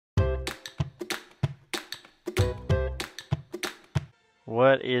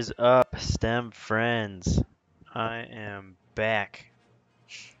What is up, STEM friends? I am back,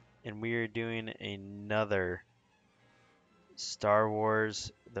 and we are doing another Star Wars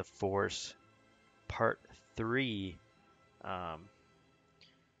The Force Part 3 um,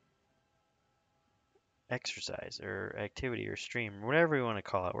 exercise or activity or stream, whatever you want to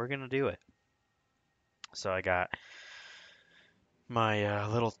call it. We're going to do it. So I got my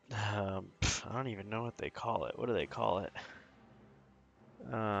little, I don't even know what they call it. What do they call it?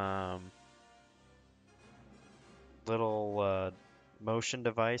 Um, little motion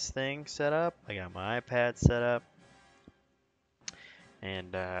device thing set up. I got my iPad set up.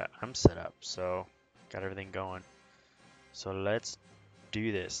 And I'm set up, so got everything going. So let's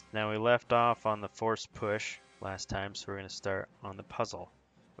do this. Now we left off on the force push last time, so we're going to start on the puzzle,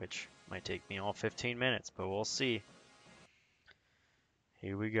 which might take me all 15 minutes, but we'll see.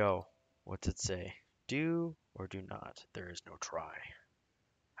 Here we go. What's it say? Do or do not? There is no try.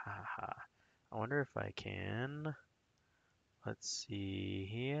 Ha ha. I wonder if I can. Let's see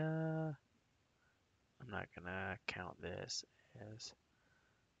here. I'm not gonna count this as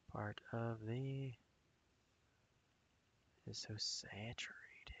part of the. It's so saturated.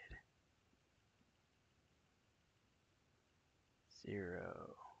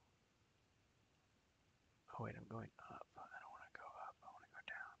 0. Oh wait, I'm going up. I don't want to go up. I want to go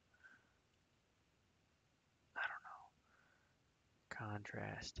down. I don't know.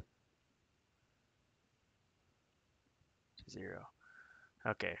 Contrast to 0.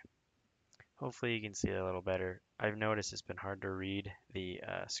 Okay. Hopefully you can see it a little better. I've noticed it's been hard to read the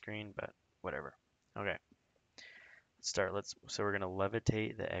screen, but whatever. Okay. Let's start. So we're gonna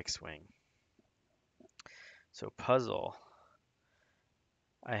levitate the X-wing. So puzzle.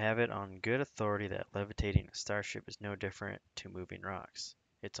 I have it on good authority that levitating a starship is no different to moving rocks.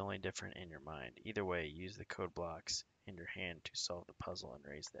 It's only different in your mind. Either way, use the code blocks in your hand to solve the puzzle and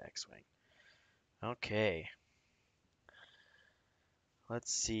raise the X-wing. Okay.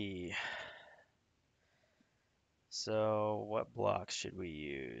 Let's see. So what blocks should we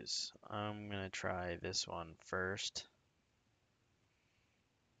use? I'm gonna try this one first.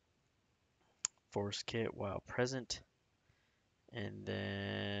 Force kit while present, and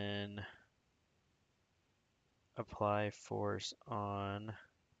then apply force on.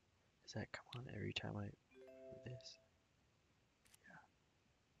 Does that come on every time I do this? Yeah,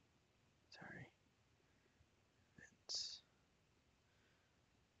 sorry. It's,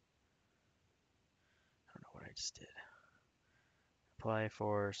 I don't know what I just did. Apply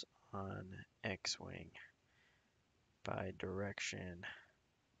force on X-wing by direction.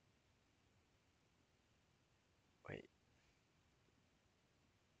 Wait,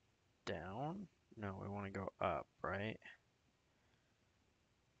 down? No, we want to go up, right?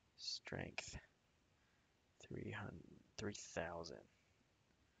 Strength 300, 3000.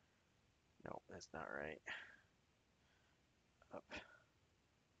 No, that's not right. Up.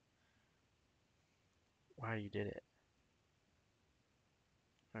 Wow, you did it.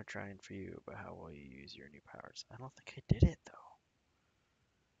 I'm trying for you, but how will you use your new powers? I don't think I did it though.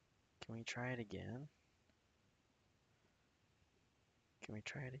 Can we try it again? Can we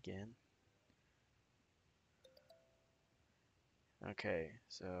try it again? Okay,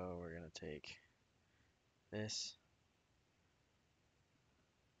 so we're gonna take this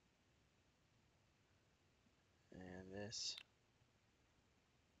and this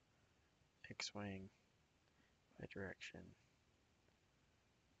X-wing by direction.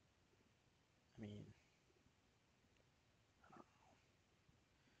 I mean, I don't know.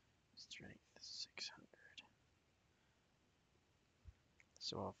 Strength 600.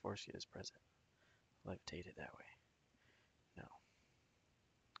 So all force field is present. Levitate it that way. No.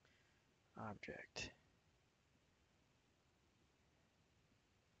 Object.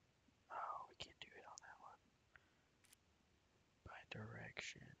 Oh, we can't do it on that one. By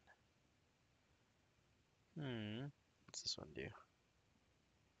direction. What's this one do?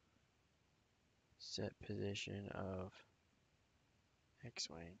 Set position of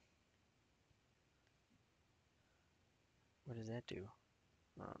X-wing. What does that do?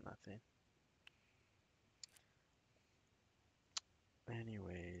 Oh, nothing.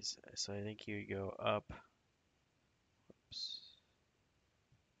 Anyways, so I think you go up. Oops.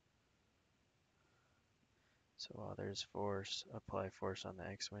 So while there's force, apply force on the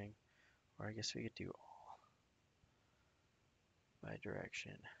X-wing. Or I guess we could do all. By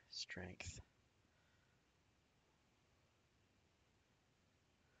direction, strength.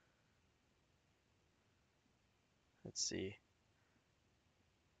 Let's see.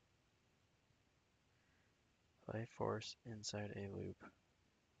 Apply force inside a loop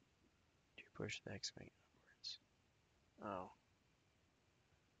to push the X-wing upwards. Oh.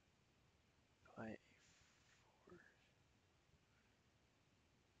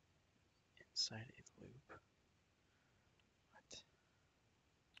 inside a loop. What?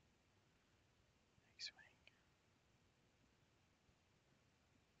 X-wing.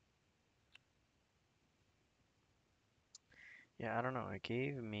 Yeah, I don't know. It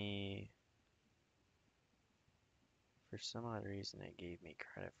gave me, for some odd reason, it gave me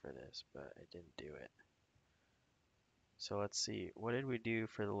credit for this, but it didn't do it. So let's see. What did we do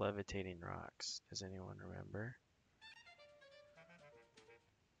for the levitating rocks? Does anyone remember?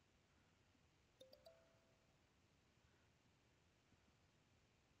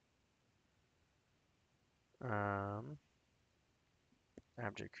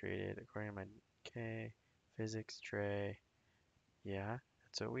 Object created according to my K physics tray. Yeah,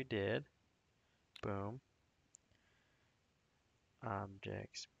 that's what we did. Boom.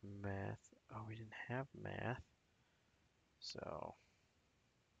 Objects, math. Oh, we didn't have math. So,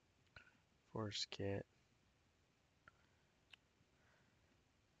 force kit.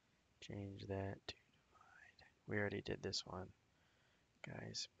 Change that to divide. We already did this one,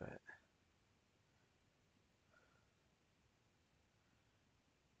 guys, but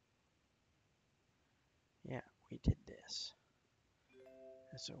yeah, we did this.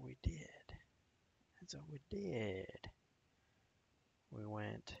 That's what we did. That's what we did. We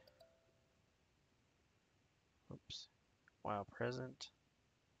went, oops, while present,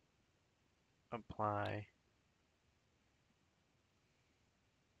 apply,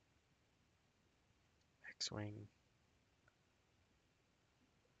 X-wing.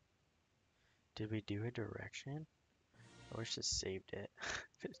 Did we do a direction? I wish this saved it,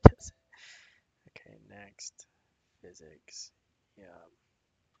 but it doesn't. Okay, next, physics. Yup,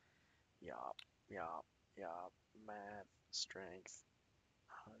 yup, yup, yup, math, strength.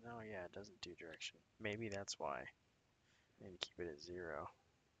 Oh, no, yeah, it doesn't do direction. Maybe that's why. I need to keep it at 0.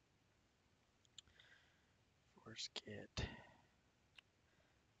 Force kit.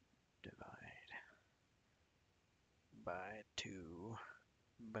 Divide by 2.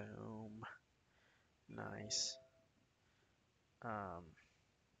 Boom. Nice. I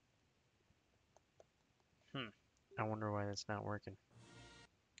wonder why that's not working.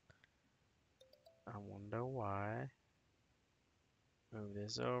 I wonder why. Move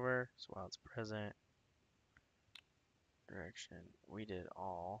this over so while it's present. Direction. We did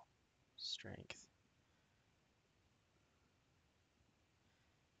all. Strength.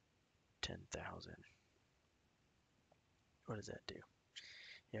 10,000. What does that do?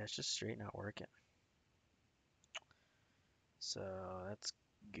 Yeah, it's just straight not working. So that's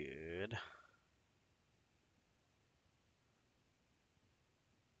good.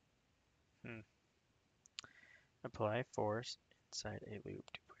 Apply force inside a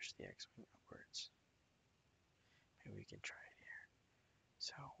loop to push the X-wing upwards. Maybe we can try it here.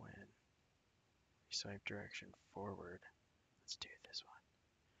 So when we swipe direction forward, let's do this one.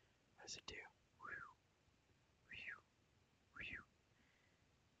 What does it do?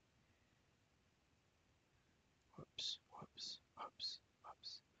 Whoops, whoops, whoops,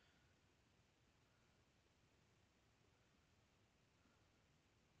 whoops.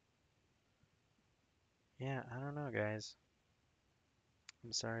 Yeah, I don't know, guys.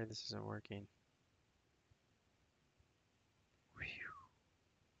 I'm sorry this isn't working.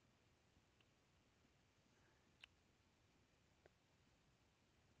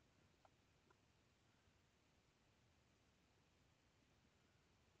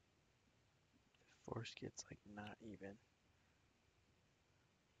 The force gets like not even.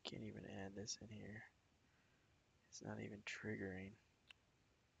 Can't even add this in here. It's not even triggering.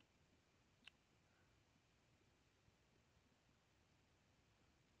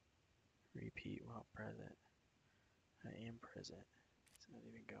 Repeat while present. I am present. It's not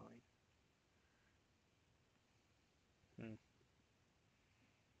even going.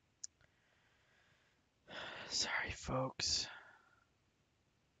 Sorry, folks.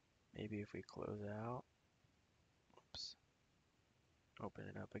 Maybe if we close out. Oops. Open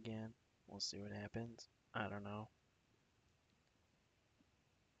it up again. We'll see what happens. I don't know.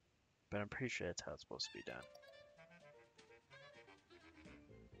 But I'm pretty sure that's how it's supposed to be done.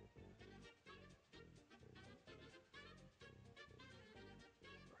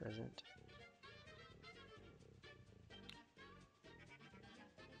 Present.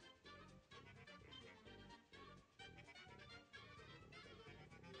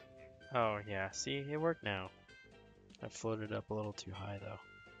 Oh, yeah. See, it worked now. I floated up a little too high, though.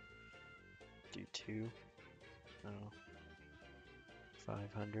 Do 2. No.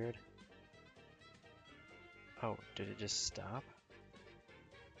 500. Oh, did it just stop?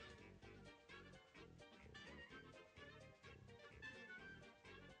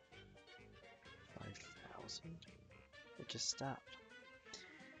 5,000? It just stopped.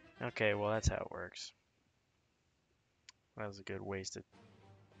 Okay, well that's how it works. That was a good wasted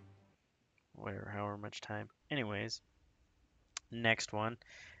whatever, however much time. Anyways, next one.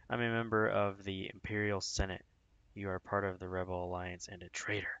 I'm a member of the Imperial Senate. You are part of the Rebel Alliance and a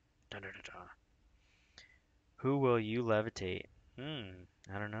traitor. Dun, dun, dun, dun. Who will you levitate?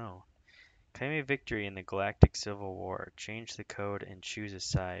 I don't know. Claim a victory in the Galactic Civil War. Change the code and choose a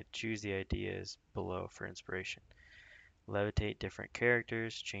side. Choose the ideas below for inspiration. Levitate different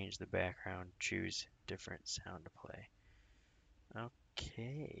characters. Change the background. Choose different sound to play.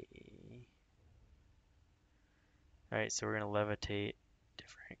 Okay. Alright, so we're going to levitate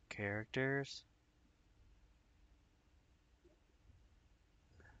different characters.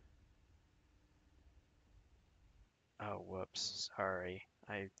 Oh, whoops. Sorry.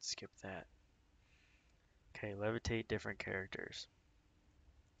 I skipped that. Okay, levitate different characters.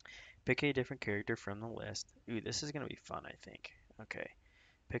 Pick a different character from the list. Ooh, this is going to be fun, I think. Okay.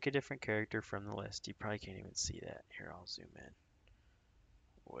 Pick a different character from the list. You probably can't even see that. Here, I'll zoom in.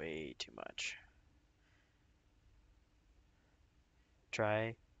 Way too much.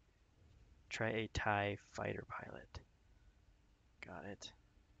 Try a TIE fighter pilot. Got it.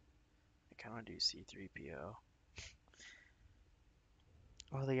 I kind of want to do C-3PO.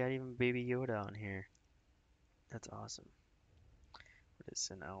 Oh, they got even Baby Yoda on here. That's awesome. But it's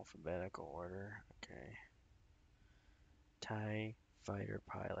in alphabetical order. Okay. TIE fighter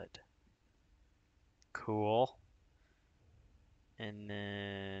pilot. Cool. And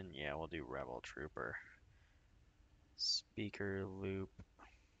then, yeah, we'll do Rebel Trooper. Speaker loop.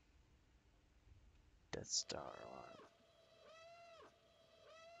 Death Star alarm.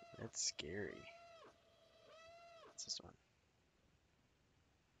 That's scary. What's this one?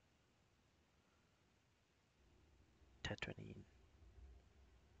 Tatooine.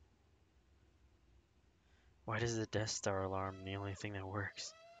 Why does the Death Star alarm the only thing that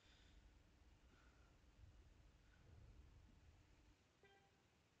works?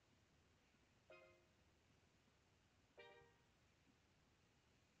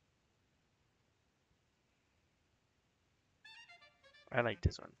 I like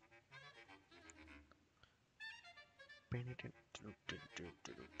this one.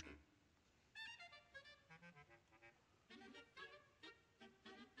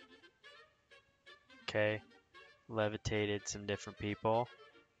 Okay, levitated some different people.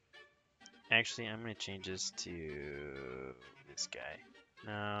 Actually, I'm gonna change this to this guy.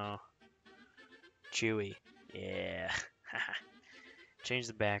 No, Chewie. Yeah. Change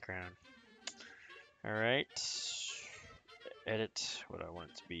the background. All right. Edit what I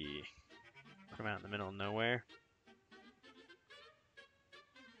want it to be. Put him out in the middle of nowhere.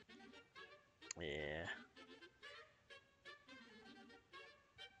 Yeah.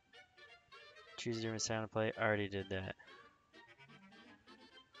 Choose a different sound to play. I already did that.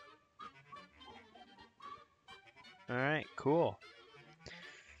 Alright, cool.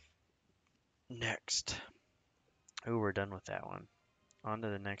 Next. Ooh, we're done with that one. On to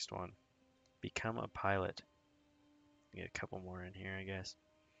the next one. Become a pilot. Get a couple more in here, I guess.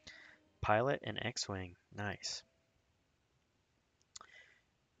 Pilot and X-Wing. Nice.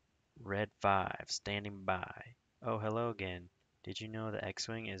 Red 5, standing by. Oh, hello again. Did you know the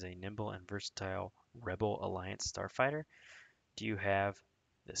X-Wing is a nimble and versatile Rebel Alliance starfighter? Do you have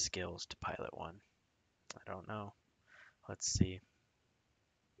the skills to pilot one? I don't know. Let's see.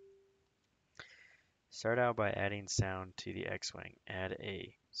 Start out by adding sound to the X-Wing. Add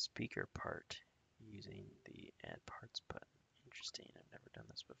a speaker part using the Add Parts button. Interesting, I've never done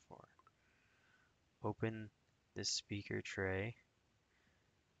this before. Open the speaker tray.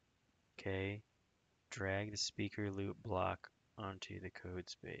 Okay, drag the speaker loop block onto the code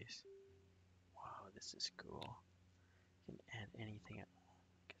space. Wow, this is cool. You can add anything.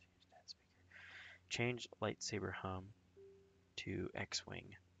 Change lightsaber hum to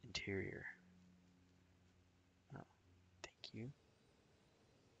X-Wing interior. Oh, thank you.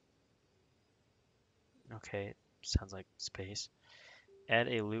 Okay, sounds like space. Add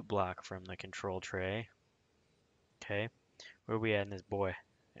a loop block from the control tray. Okay, where are we at in this boy?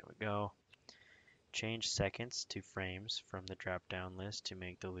 There we go. Change seconds to frames from the drop-down list to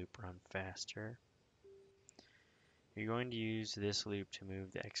make the loop run faster. You're going to use this loop to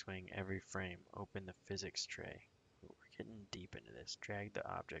move the X-Wing every frame. Open the physics tray. Ooh, we're getting deep into this. Drag the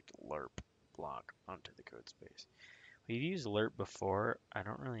object lerp block onto the code space. We've used lerp before. I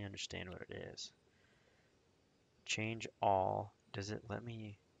don't really understand what it is. Change all. Does it like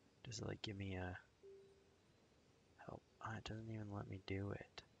give me a help? It doesn't even let me do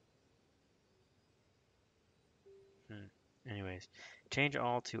it. Anyways, change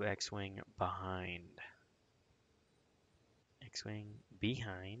all to X-Wing behind. X-wing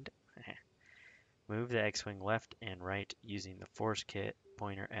behind. Move the X-wing left and right using the force kit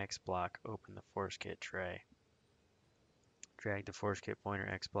pointer X block. Open the force kit tray. Drag the force kit pointer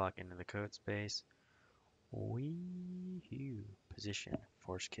X block into the code space. Wee-hoo. Position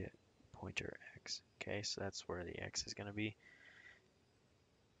force kit pointer X. Okay, so that's where the X is going to be.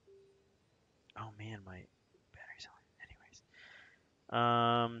 Oh man, my battery's on.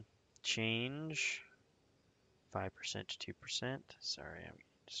 Anyways, change 5% to 2%. Sorry, I'm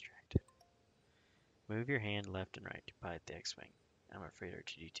getting distracted. Move your hand left and right to pilot the X-wing. I'm afraid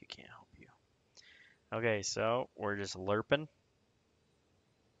R2-D2 can't help you. Okay, so we're just lerping.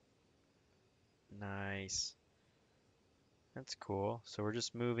 Nice. That's cool. So we're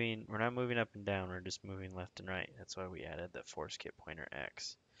just moving, we're not moving up and down, we're just moving left and right. That's why we added the force kit pointer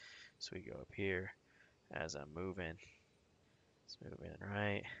X. So we go up here as I'm moving. Let's move in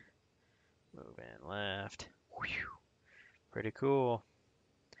right, move in left. Whew. Pretty cool.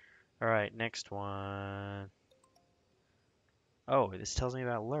 All right, next one. Oh, this tells me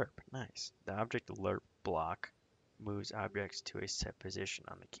about lerp. Nice. The object lerp block moves objects to a set position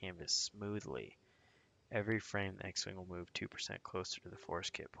on the canvas smoothly. Every frame, the X-wing will move 2% closer to the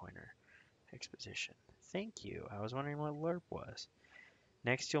force kit pointer X position. Thank you. I was wondering what lerp was.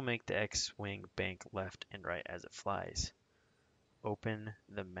 Next, you'll make the X-wing bank left and right as it flies. Open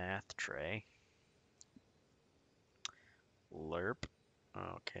the math tray. Lerp.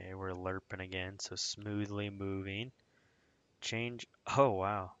 Okay, we're lerping again, so smoothly moving. Change. Oh,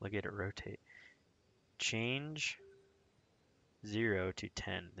 wow. Look at it rotate. Change 0 to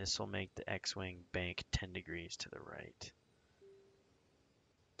 10. This will make the X-wing bank 10 degrees to the right.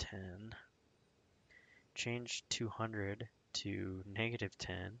 10. Change 200 to negative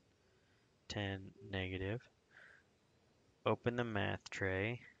 10. 10 negative. Open the math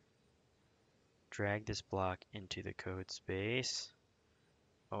tray. Drag this block into the code space.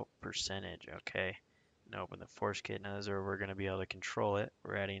 Oh, percentage. Okay. Now open the force kit. Now this is where we're going to be able to control it.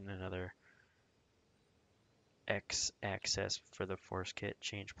 We're adding another X axis for the force kit.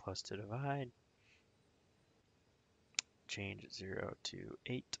 Change plus to divide. Change 0 to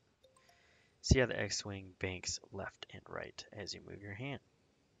 8. See how the X-wing banks left and right as you move your hand.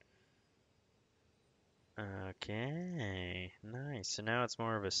 Okay, nice. So now it's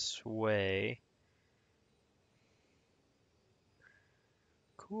more of a sway.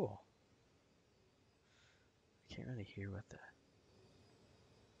 Cool. I can't really hear what the...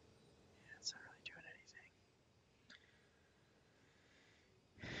 Yeah, it's not really doing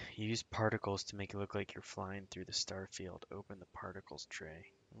anything. Use particles to make it look like you're flying through the star field. Open the particles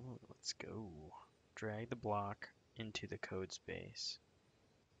tray. Ooh, let's go. Drag the block into the code space.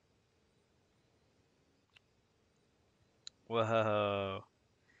 Whoa.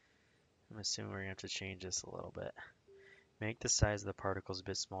 I'm assuming we're going to have to change this a little bit. Make the size of the particles a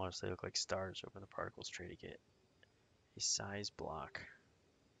bit smaller so they look like stars. Open the particles tray to get a size block.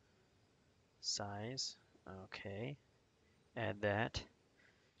 Size. Okay. Add that.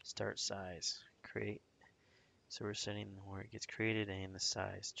 Start size. Create. So we're setting where it gets created and the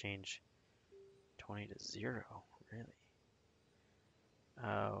size. Change 20 to 0. Really?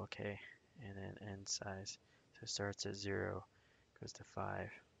 Oh, okay. And then end size. So it starts at 0, goes to 5.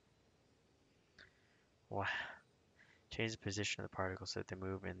 Wow. Change the position of the particles so that they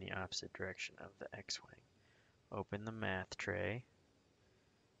move in the opposite direction of the X-wing. Open the math tray.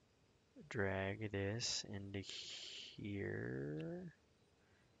 Drag this into here.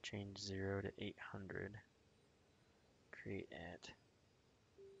 Change 0 to 800. Create at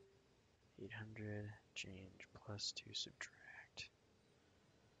 800. Change plus to subtract.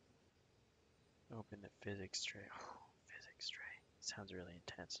 Open the physics tray. Oh, physics tray. Sounds really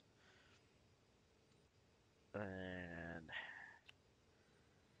intense. And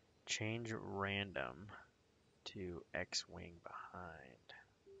change random to X-wing behind.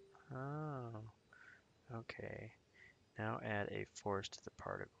 Oh, okay. Now add a force to the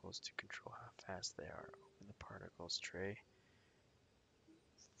particles to control how fast they are. Open the particles tray.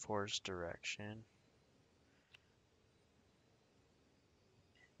 Force direction.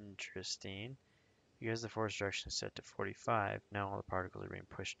 Interesting. Because the force direction is set to 45, now all the particles are being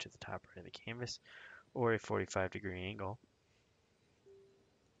pushed to the top right of the canvas, or a 45-degree angle.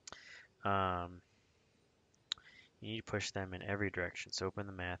 You need to push them in every direction. So open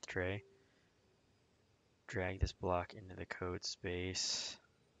the math tray. Drag this block into the code space.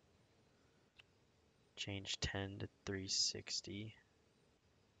 Change 10 to 360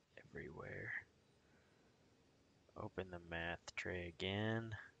 everywhere. Open the math tray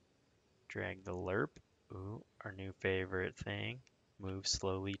again. Drag the lerp. Ooh, our new favorite thing. Move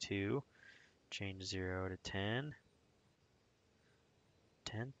slowly to. Change 0 to 10.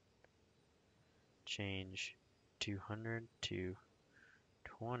 10. Change 200 to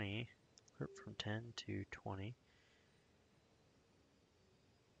 20. From 10 to 20.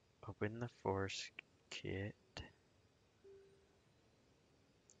 Open the force kit.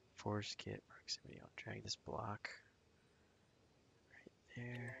 Force kit proximity. I'll drag this block right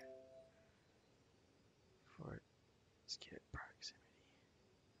there. Force kit proximity.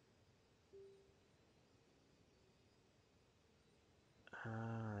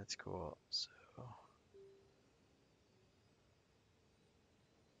 That's cool. So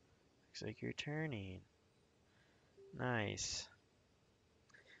looks like you're turning. Nice.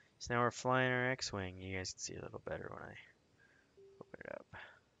 So now we're flying our X-Wing. You guys can see a little better when I open it up.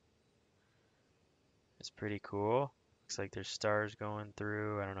 It's pretty cool. Looks like there's stars going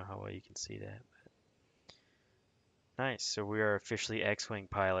through. I don't know how well you can see that. But nice. So we are officially X-Wing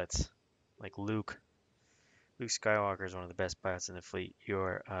pilots. Like Luke. Luke Skywalker is one of the best pilots in the fleet.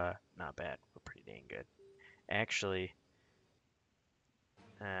 You're not bad. We're pretty dang good. Actually,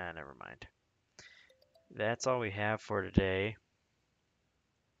 never mind. That's all we have for today.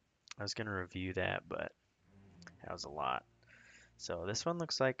 I was gonna review that, but that was a lot. So this one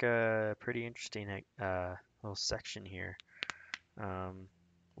looks like a pretty interesting little section here.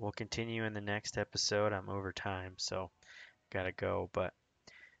 We'll continue in the next episode. I'm over time, so gotta go. But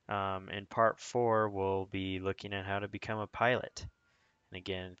in part 4, we'll be looking at how to become a pilot. And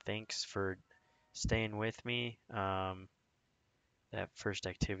again, thanks for staying with me. That first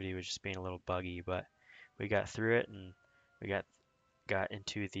activity was just being a little buggy, but we got through it and we got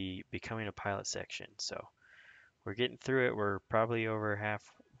into the becoming a pilot section. So we're getting through it. We're probably over half.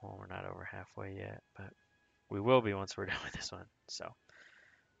 Well, we're not over halfway yet, but we will be once we're done with this one. So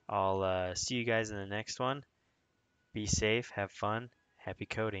I'll see you guys in the next one. Be safe, have fun, happy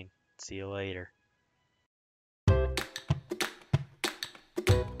coding. See you later.